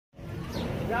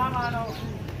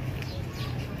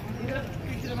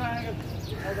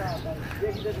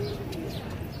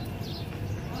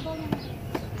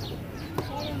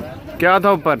क्या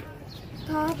था ऊपर?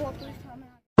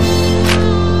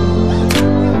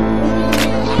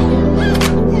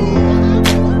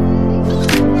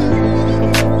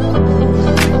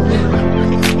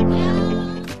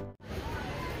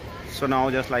 So now,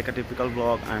 just like a typical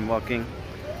vlog, I'm walking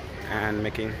and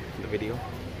making the video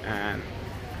and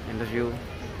interview,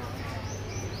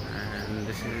 and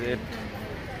this is it.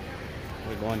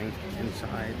 We're going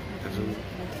inside the zoo.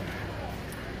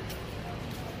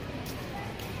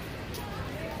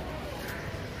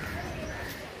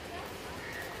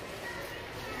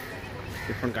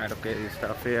 Different kind of crazy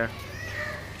stuff here.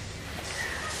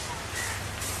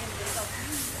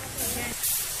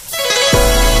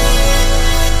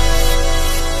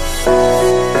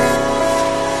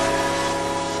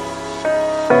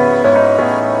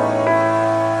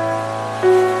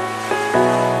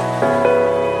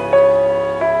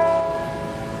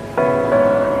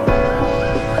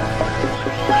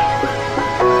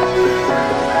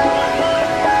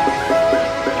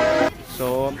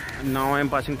 Now I'm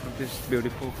passing through these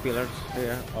beautiful pillars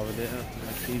here, over there.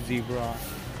 I see zebra,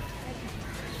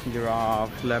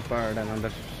 giraffe, leopard and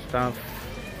other stuff.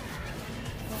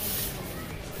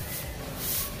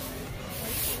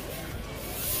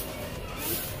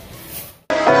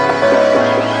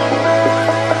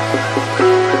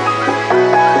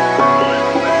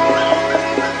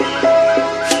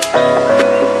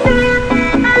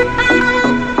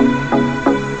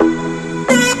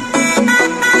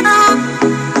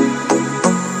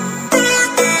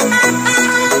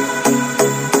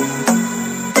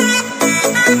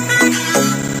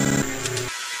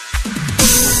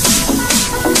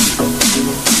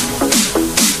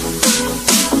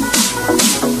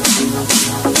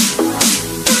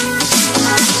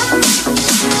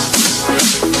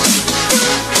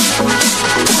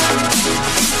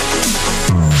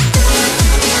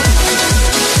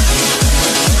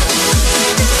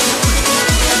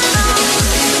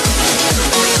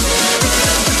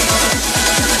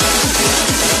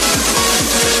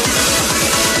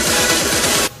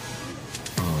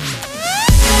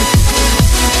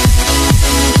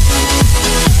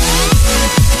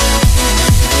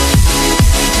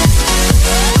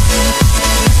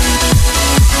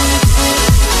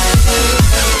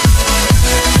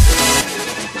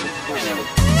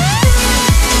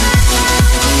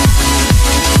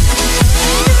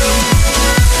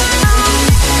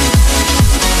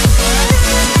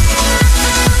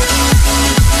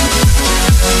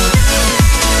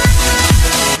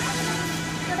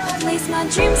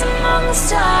 Dreams among the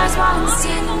stars while I'm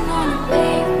standing on the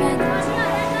pavement.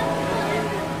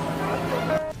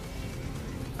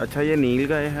 अच्छा, ये नील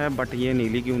गाय है, but ये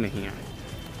नीली क्यों नहीं है?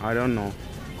 I don't know,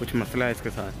 कुछ मसला है इसके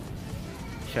साथ,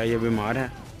 शायद ये बीमार है।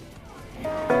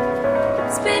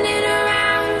 Spinning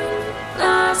around,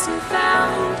 lost and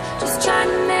found, just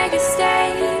trying to make a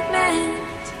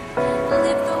statement.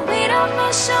 Lift the weight on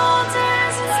my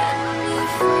shoulders and set me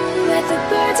free. Let the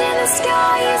birds in the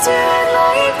sky is where I'd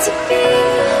like to be.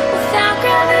 Without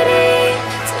gravity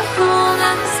to hold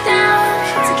us down,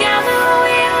 together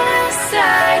we're on the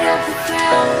side of the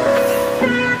ground.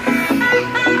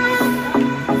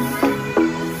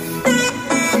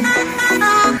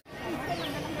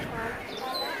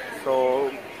 So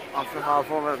after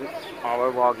half of an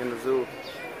hour walk in the zoo,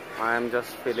 I am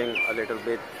just feeling a little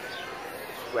bit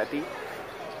sweaty.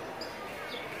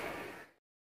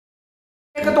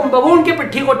 तुम बबून की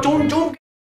पिट्ठी को चूम चूम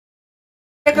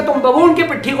के तुम बबून की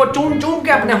पिट्ठी को चूम चूम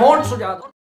के अपने होंठ सुजा दो।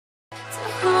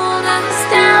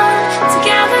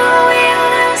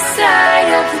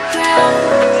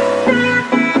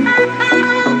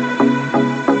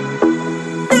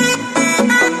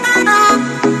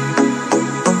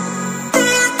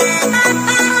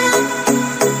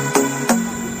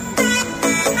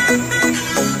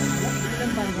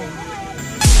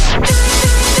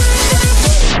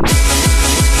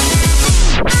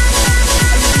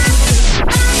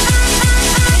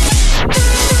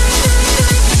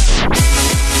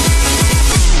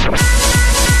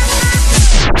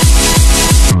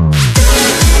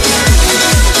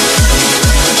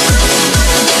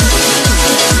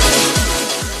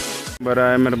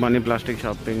 बराए मेहरबानी प्लास्टिक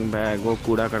शॉपिंग बैग वो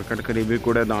कूड़ा करकट करीबी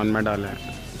कूड़ेदान में डालें।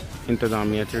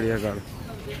 इंतज़ामिया चिड़ियाघर।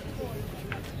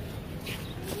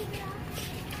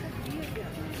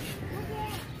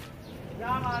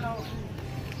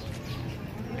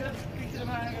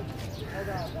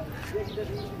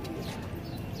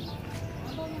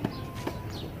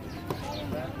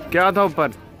 क्या था ऊपर?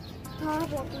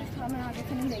 था, मैं आगे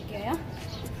से नहीं लेके आया।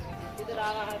 मैं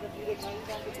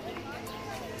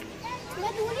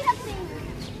दूर ही रख रही हूँ।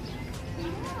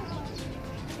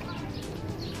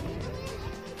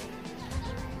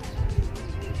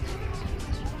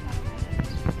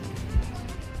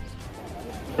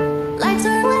 Lights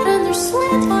are lit and they're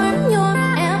sweat on your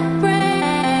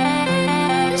embrace.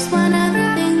 One other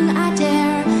thing I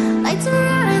dare. Lights are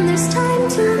out and there's time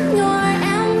to your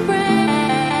embrace.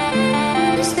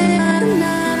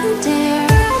 Another dare.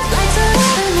 Lights are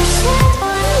lit and there's sweat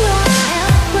on your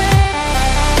embrace.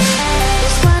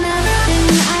 One other thing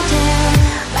I dare.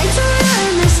 Lights are out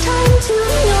and there's time to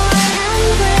your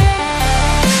embrace.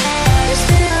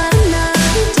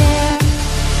 Another dare.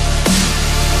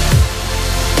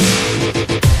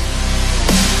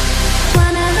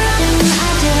 One other thing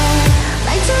I dare.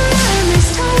 Lights are out and there's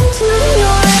time to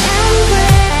your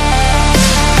embrace.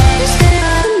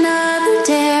 Another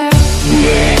dare.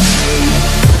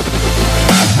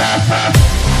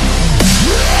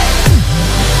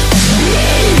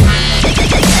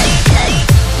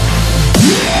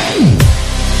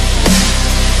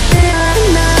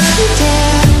 Another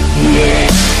dare.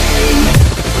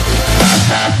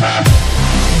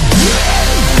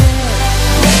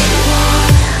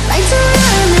 Lights are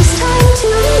out and there's time to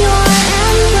your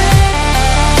embrace.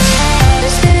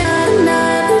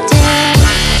 Another dare.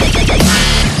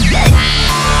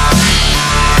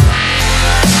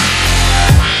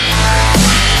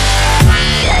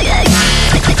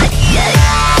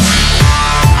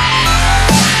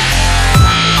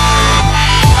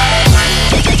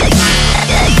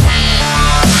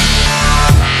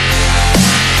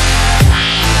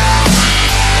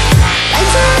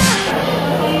 Lights are out.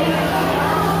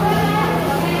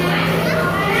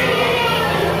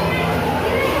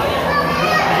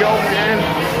 Yo, man.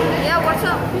 Yeah, what's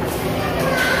up?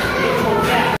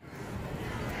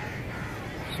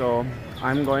 So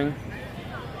I'm going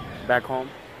back home.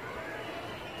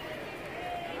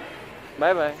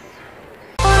 Bye bye.